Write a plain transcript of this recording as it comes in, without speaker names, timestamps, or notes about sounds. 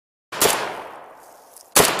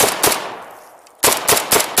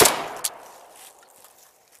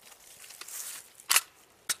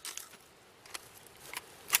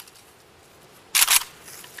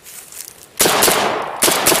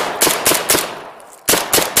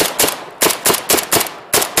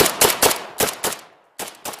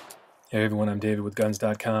Hey everyone, I'm David with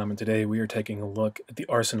Guns.com, and today we are taking a look at the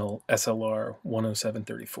Arsenal SLR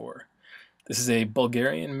 10734. This is a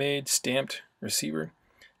Bulgarian-made stamped receiver.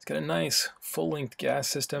 It's got a nice full-length gas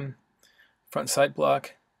system, front sight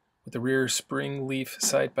block with the rear spring leaf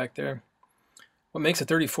sight back there. What makes a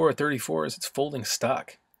 34 is its folding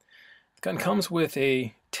stock. The gun comes with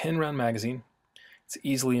a 10-round magazine. It's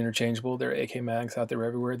easily interchangeable. There are AK mags out there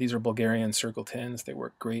everywhere. These are Bulgarian Circle 10s. They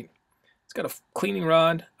work great. It's got a cleaning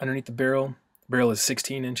rod underneath the barrel. The barrel is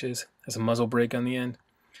 16 inches, has a muzzle brake on the end.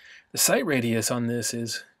 The sight radius on this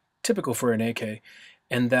is typical for an AK,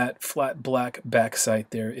 and that flat black back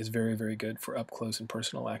sight there is very, very good for up close and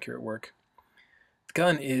personal accurate work. The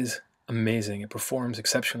gun is amazing. It performs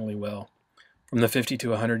exceptionally well. From the 50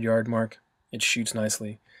 to 100 yard mark, it shoots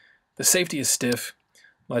nicely. The safety is stiff,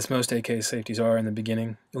 as most AK safeties are in the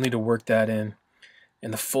beginning. You'll need to work that in.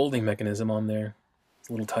 And the folding mechanism on there is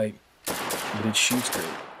a little tight, but it shoots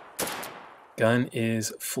great. Gun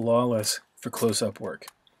is flawless for close-up work.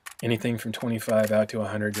 Anything from 25 out to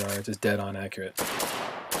 100 yards is dead on accurate.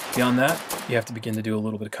 Beyond that, you have to begin to do a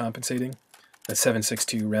little bit of compensating. That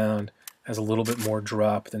 7.62 round has a little bit more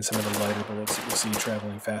drop than some of the lighter bullets that you'll see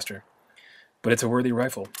traveling faster. But it's a worthy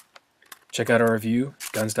rifle. Check out our review,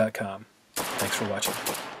 guns.com. Thanks for watching.